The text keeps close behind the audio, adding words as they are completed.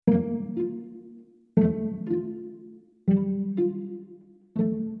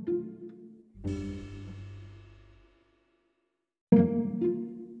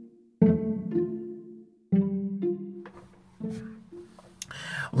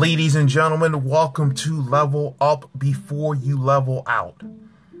Ladies and gentlemen, welcome to Level Up Before You Level Out.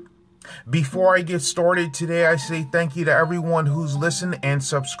 Before I get started today, I say thank you to everyone who's listened and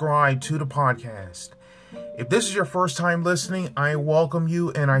subscribed to the podcast. If this is your first time listening, I welcome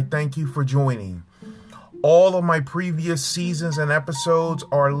you and I thank you for joining. All of my previous seasons and episodes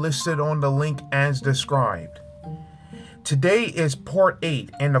are listed on the link as described. Today is part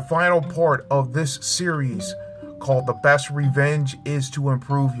 8 and the final part of this series called The Best Revenge is to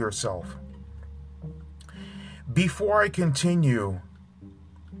Improve Yourself. Before I continue,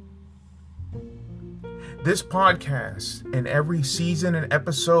 this podcast and every season and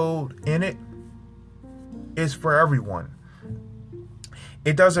episode in it is for everyone.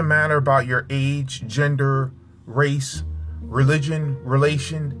 It doesn't matter about your age, gender, race, religion,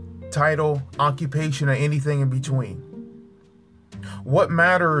 relation, title, occupation, or anything in between. What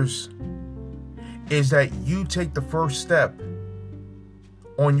matters is that you take the first step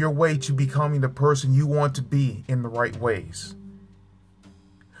on your way to becoming the person you want to be in the right ways.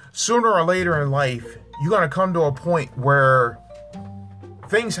 Sooner or later in life, you're going to come to a point where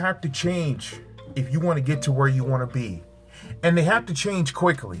things have to change if you want to get to where you want to be. And they have to change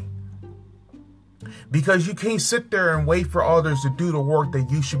quickly. Because you can't sit there and wait for others to do the work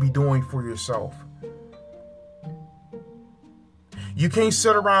that you should be doing for yourself. You can't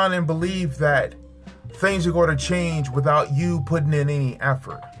sit around and believe that things are going to change without you putting in any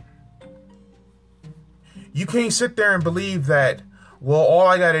effort. You can't sit there and believe that, well, all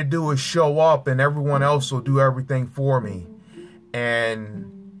I got to do is show up and everyone else will do everything for me.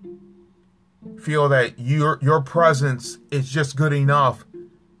 And feel that your presence is just good enough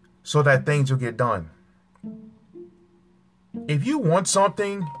so that things will get done. If you want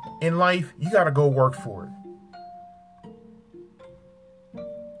something in life, you got to go work for it.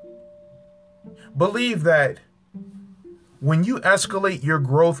 Believe that when you escalate your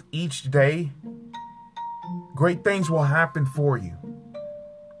growth each day, great things will happen for you.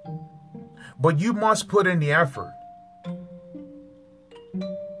 But you must put in the effort.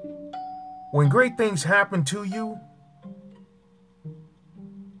 When great things happen to you,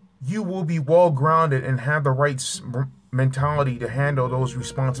 you will be well grounded and have the right mentality to handle those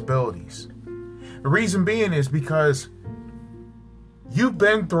responsibilities. The reason being is because you've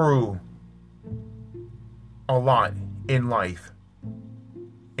been through a lot in life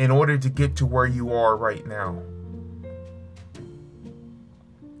in order to get to where you are right now.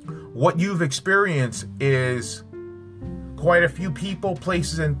 What you've experienced is quite a few people,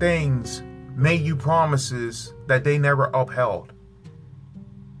 places, and things made you promises that they never upheld.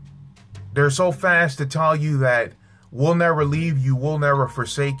 They're so fast to tell you that we'll never leave you, we'll never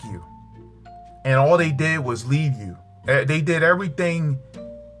forsake you. And all they did was leave you. They did everything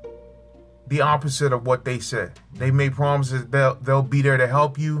the opposite of what they said. They made promises they'll be there to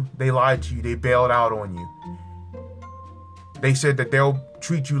help you. They lied to you. They bailed out on you. They said that they'll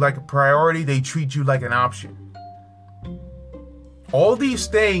treat you like a priority. They treat you like an option. All these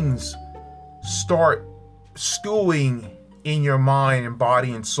things start stewing in your mind and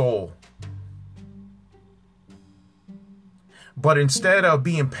body and soul. But instead of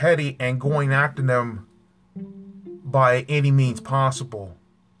being petty and going after them by any means possible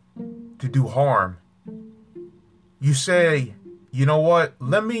to do harm, you say, you know what,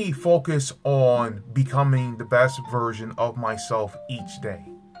 let me focus on becoming the best version of myself each day.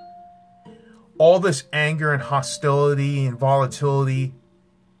 All this anger and hostility and volatility,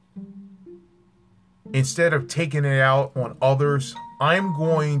 instead of taking it out on others, I'm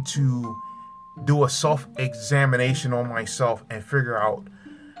going to do a self-examination on myself and figure out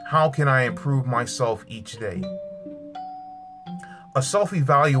how can I improve myself each day. A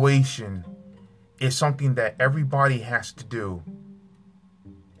self-evaluation is something that everybody has to do.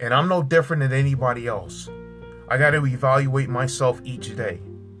 And I'm no different than anybody else. I got to evaluate myself each day.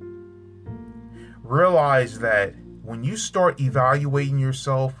 Realize that when you start evaluating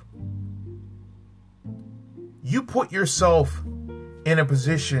yourself, you put yourself in a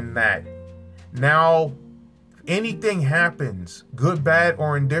position that now, if anything happens, good, bad,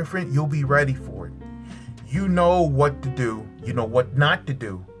 or indifferent, you'll be ready for it. You know what to do. You know what not to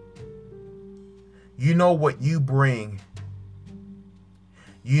do. You know what you bring.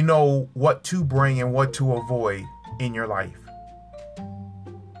 You know what to bring and what to avoid in your life.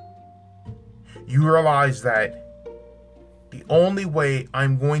 You realize that the only way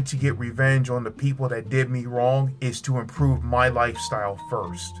I'm going to get revenge on the people that did me wrong is to improve my lifestyle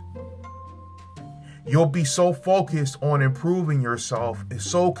first. You'll be so focused on improving yourself,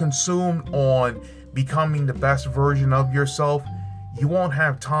 so consumed on becoming the best version of yourself, you won't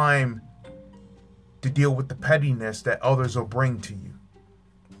have time to deal with the pettiness that others will bring to you.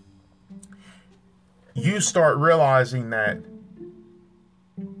 you start realizing that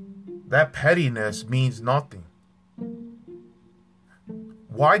pettiness means nothing.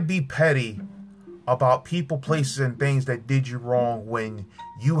 Why be petty about people, places, and things that did you wrong when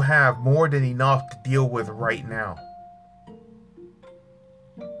you have more than enough to deal with right now?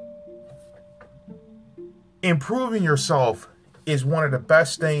 Improving yourself is one of the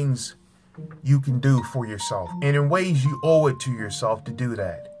best things you can do for yourself. And in ways you owe it to yourself to do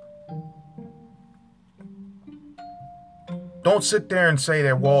that. Don't sit there and say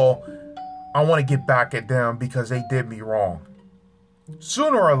that, well, I want to get back at them because they did me wrong.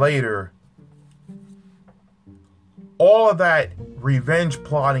 Sooner or later, all of that revenge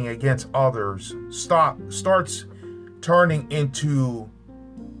plotting against others starts turning into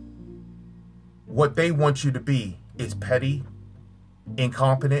what they want you to be. Is petty,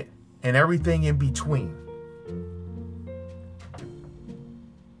 incompetent, and everything in between.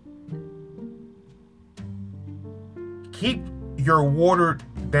 Keep your watered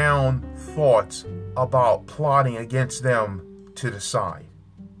down thoughts about plotting against them to the side.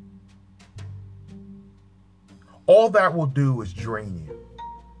 All that will do is drain you.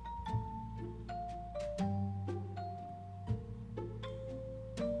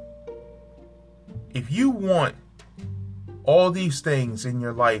 If you want all these things in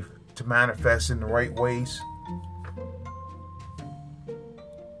your life to manifest in the right ways,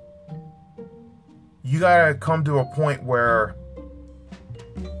 you gotta come to a point where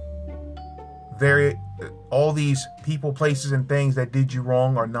all these people, places, and things that did you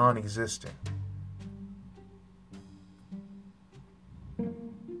wrong are non-existent.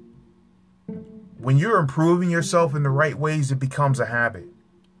 When you're improving yourself in the right ways, it becomes a habit.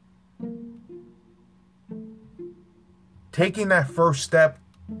 Taking that first step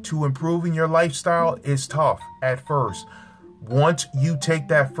to improving your lifestyle is tough at first. Once you take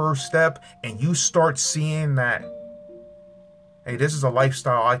that first step and you start seeing that, hey, this is a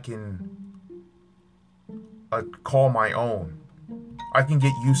lifestyle I can call my own. I can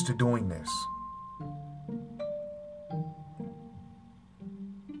get used to doing this.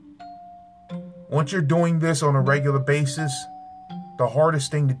 Once you're doing this on a regular basis, the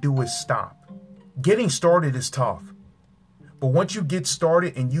hardest thing to do is stop. Getting started is tough. But once you get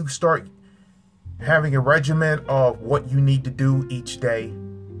started and you start having a regimen of what you need to do each day,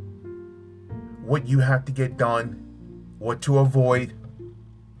 what you have to get done, what to avoid,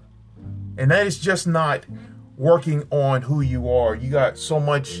 and that is just not working on who you are. You got so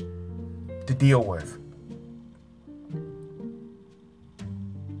much to deal with.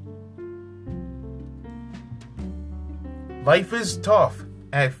 Life is tough.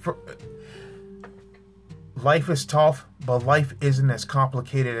 Life is tough, but life isn't as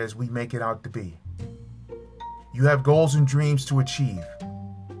complicated as we make it out to be. You have goals and dreams to achieve.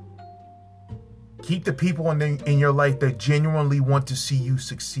 Keep the people in your life that genuinely want to see you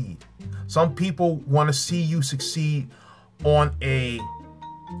succeed. Some people want to see you succeed on a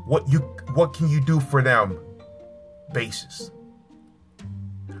what can you do for them basis.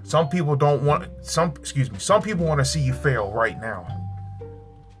 Some people want to see you fail right now.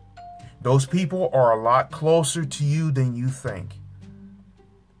 Those people are a lot closer to you than you think.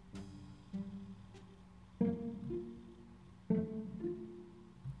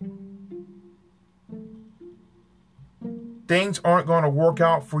 Things aren't going to work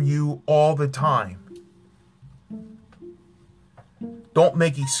out for you all the time. Don't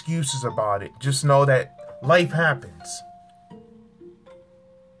make excuses about it. Just know that life happens.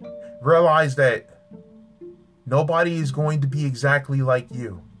 Realize that nobody is going to be exactly like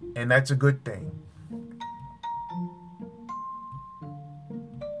you, and that's a good thing.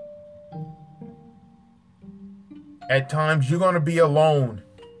 At times, you're going to be alone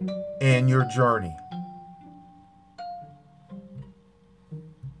in your journey.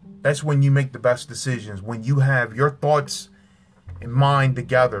 That's when you make the best decisions, when you have your thoughts and mind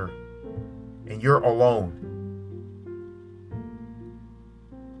together and you're alone.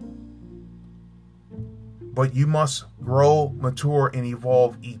 But you must grow, mature, and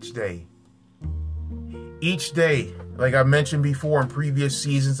evolve each day. Each day, like I mentioned before in previous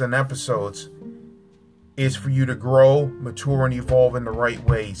seasons and episodes, is for you to grow, mature, and evolve in the right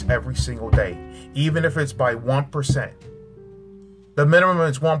ways every single day. Even if it's by 1%. The minimum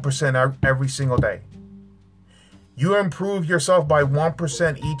is 1% every single day. You improve yourself by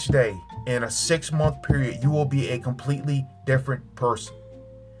 1% each day. In a 6-month period, you will be a completely different person.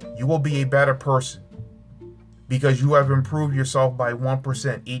 You will be a better person because you have improved yourself by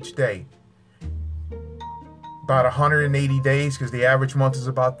 1% each day. About 180 days, because the average month is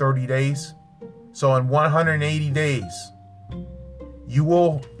about 30 days. So in 180 days, you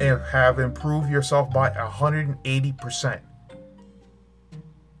will have improved yourself by 180%.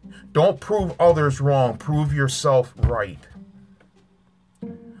 Don't prove others wrong, prove yourself right.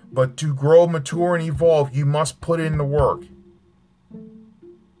 But to grow, mature, and evolve, you must put in the work.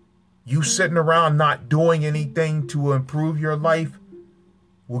 You sitting around not doing anything to improve your life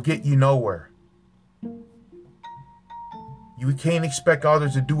will get you nowhere. You can't expect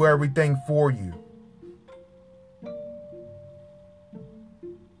others to do everything for you.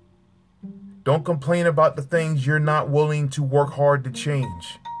 Don't complain about the things you're not willing to work hard to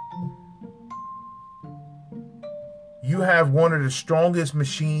change. You have one of the strongest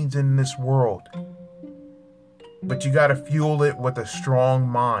machines in this world, but you got to fuel it with a strong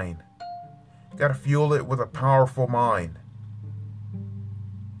mind. You got to fuel it with a powerful mind.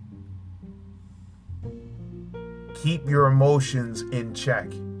 Keep your emotions in check.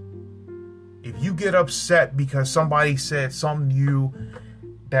 If you get upset because somebody said something to you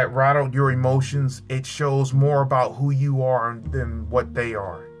that rattled your emotions, it shows more about who you are than what they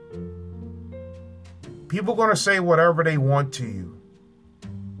are. People are going to say whatever they want to you.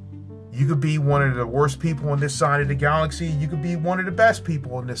 You could be one of the worst people on this side of the galaxy. You could be one of the best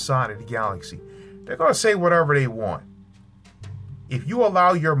people on this side of the galaxy. They're going to say whatever they want. If you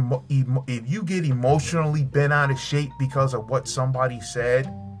allow if you get emotionally bent out of shape because of what somebody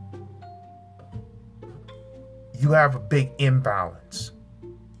said, you have a big imbalance.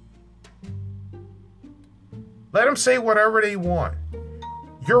 Let them say whatever they want.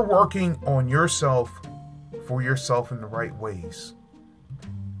 You're working on yourself for yourself in the right ways.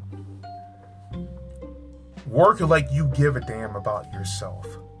 Work like you give a damn about yourself.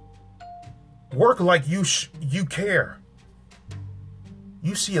 Work like you care.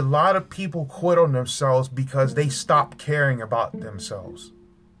 You see a lot of people quit on themselves because they stop caring about themselves.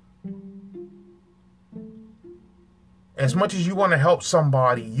 As much as you want to help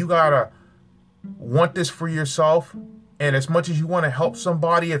somebody, you gotta want this for yourself. And as much as you want to help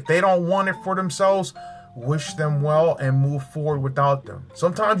somebody, if they don't want it for themselves, wish them well and move forward without them.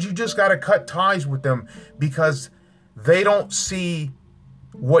 Sometimes you just got to cut ties with them because they don't see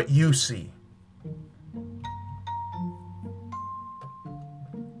what you see.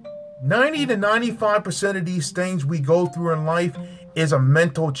 90 to 95% of these things we go through in life is a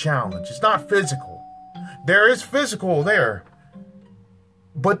mental challenge. It's not physical. There is physical there,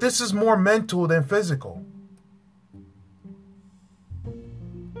 but this is more mental than physical.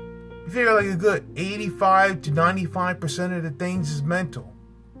 You figure like a good 85 to 95% of the things is mental.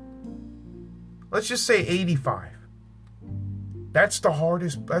 Let's just say 85. That's the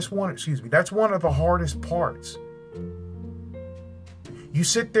hardest, that's one of the hardest parts. You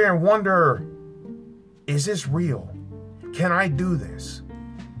sit there and wonder, is this real? Can I do this?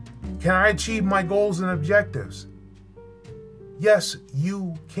 Can I achieve my goals and objectives? Yes,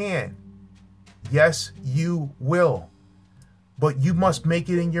 you can. Yes, you will. But you must make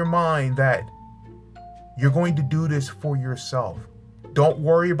it in your mind that you're going to do this for yourself. Don't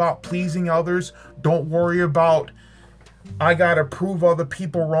worry about pleasing others. Don't worry about, I gotta prove other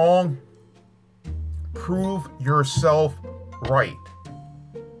people wrong. Prove yourself right.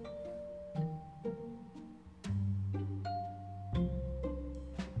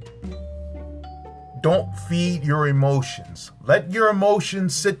 Don't feed your emotions. Let your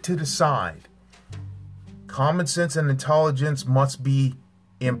emotions sit to the side. Common sense and intelligence must be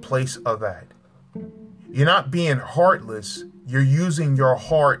in place of that. You're not being heartless. You're using your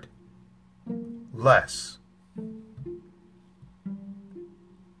heart less.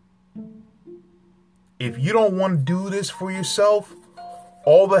 If you don't want to do this for yourself,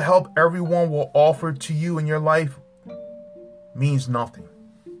 all the help everyone will offer to you in your life means nothing.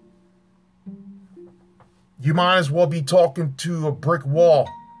 You might as well be talking to a brick wall,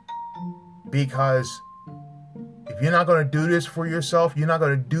 because if you're not going to do this for yourself, you're not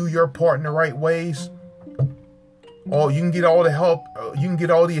going to do your part in the right ways. Oh, you can get all the help, you can get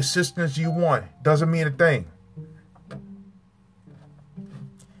all the assistance you want. Doesn't mean a thing.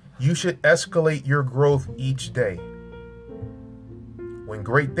 You should escalate your growth each day. When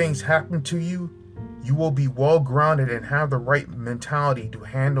great things happen to you, you will be well grounded and have the right mentality to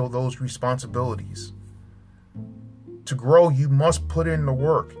handle those responsibilities. To grow, you must put in the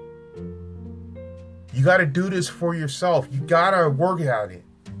work. You got to do this for yourself. You got to work at it.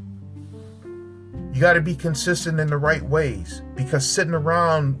 You got to be consistent in the right ways, because sitting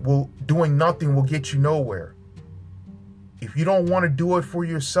around doing nothing will get you nowhere. If you don't want to do it for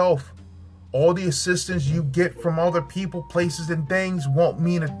yourself, all the assistance you get from other people, places, and things won't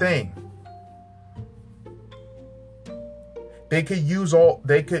mean a thing. They could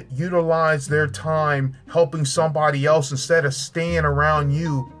utilize their time helping somebody else instead of staying around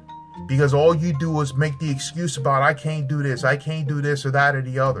you, because all you do is make the excuse about, I can't do this, or that, or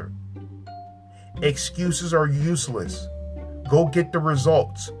the other. Excuses are useless. Go get the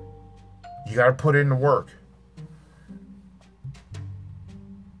results. You got to put in the work.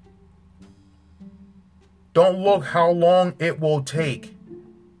 Don't look how long it will take.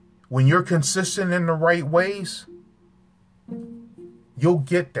 When you're consistent in the right ways, you'll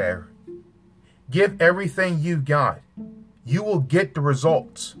get there. Give everything you got. You will get the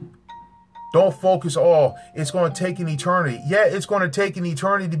results. Don't focus, it's going to take an eternity. Yeah, it's going to take an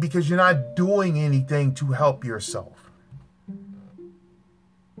eternity because you're not doing anything to help yourself.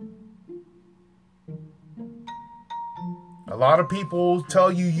 A lot of people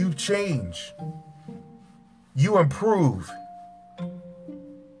tell you you've changed. You improve.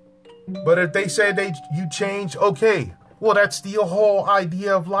 But if they say you change, okay. Well, that's the whole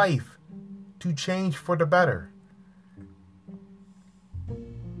idea of life. To change for the better.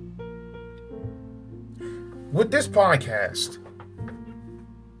 With this podcast,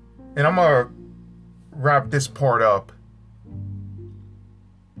 and I'm going to wrap this part up.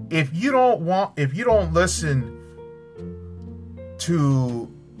 If you don't listen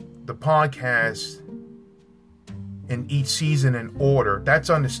to the podcast in each season in order, that's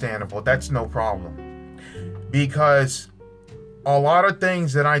understandable. That's no problem. Because a lot of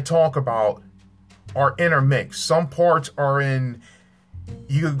things that I talk about are intermixed. Some parts are in,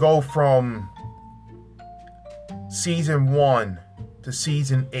 you could go from season 1 to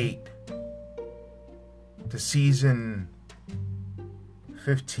season 8 to season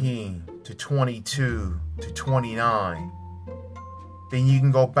 15 to 22 to 29. Then you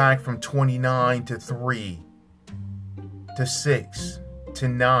can go back from 29 to 3 to 6 to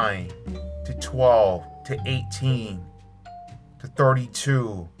 9 to 12 to 18 to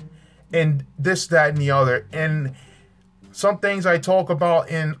 32 and this, that, and the other. And some things I talk about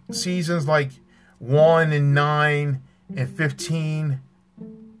in seasons like 1 and 9 and 15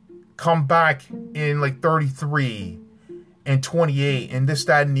 come back in like 33 and 28 and this,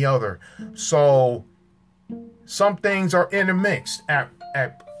 that, and the other. So some things are intermixed at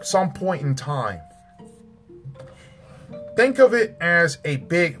some point in time. Think of it as a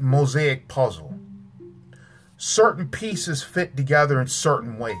big mosaic puzzle. Certain pieces fit together in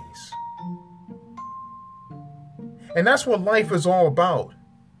certain ways. And that's what life is all about.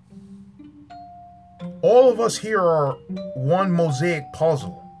 All of us here are one mosaic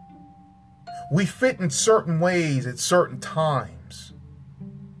puzzle. We fit in certain ways at certain times.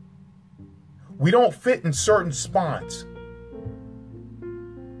 We don't fit in certain spots.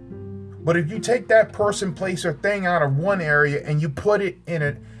 But if you take that person, place, or thing out of one area and you put it in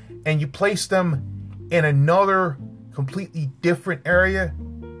it and you place them in another completely different area,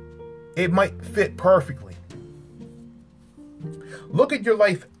 it might fit perfectly. Look at your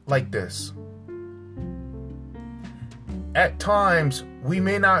life like this. At times, we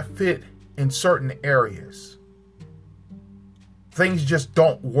may not fit in certain areas. Things just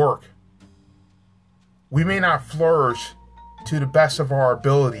don't work. We may not flourish to the best of our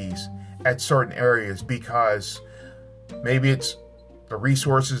abilities at certain areas because maybe it's the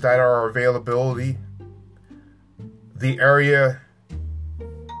resources that are availability, the area,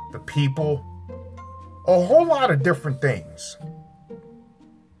 the people, a whole lot of different things.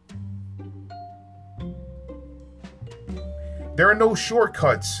 There are no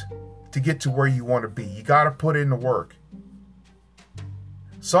shortcuts to get to where you want to be. You got to put in the work.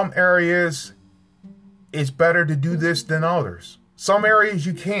 Some areas, it's better to do this than others. Some areas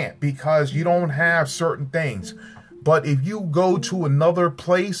you can't because you don't have certain things. But if you go to another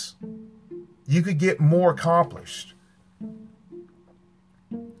place, you could get more accomplished.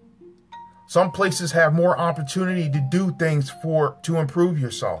 Some places have more opportunity to do things to improve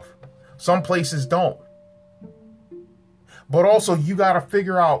yourself. Some places don't. But also you got to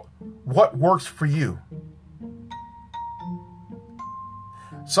figure out what works for you.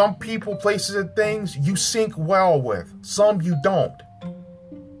 Some people, places, and things you sync well with. Some you don't.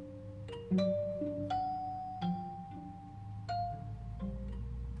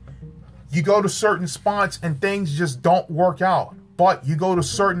 You go to certain spots and things just don't work out. But you go to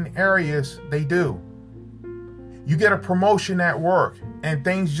certain areas, they do. You get a promotion at work and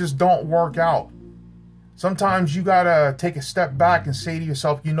things just don't work out. Sometimes you gotta take a step back and say to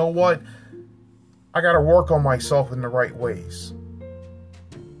yourself, you know what? I gotta work on myself in the right ways.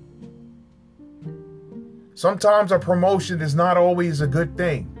 Sometimes a promotion is not always a good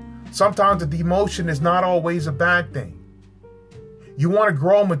thing. Sometimes a demotion is not always a bad thing. You want to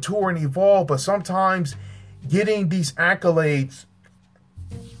grow, mature, and evolve, but sometimes getting these accolades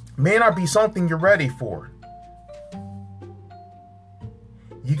may not be something you're ready for.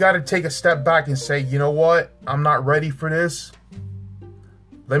 You got to take a step back and say, you know what? I'm not ready for this.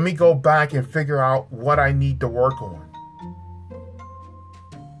 Let me go back and figure out what I need to work on.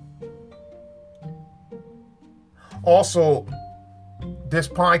 Also, this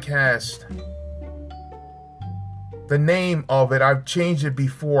podcast, the name of it, I've changed it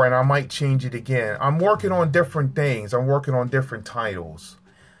before and I might change it again. I'm working on different things. I'm working on different titles.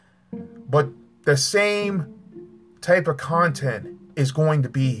 But the same type of content is going to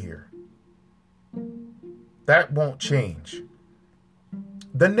be here. That won't change.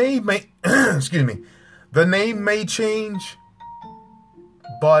 The name may, excuse me, the name may change,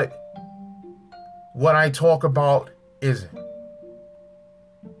 but what I talk about isn't.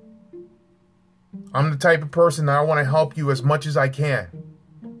 I'm the type of person that I want to help you as much as I can.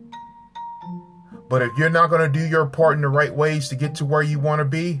 But if you're not going to do your part in the right ways to get to where you want to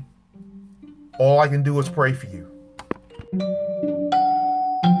be, all I can do is pray for you.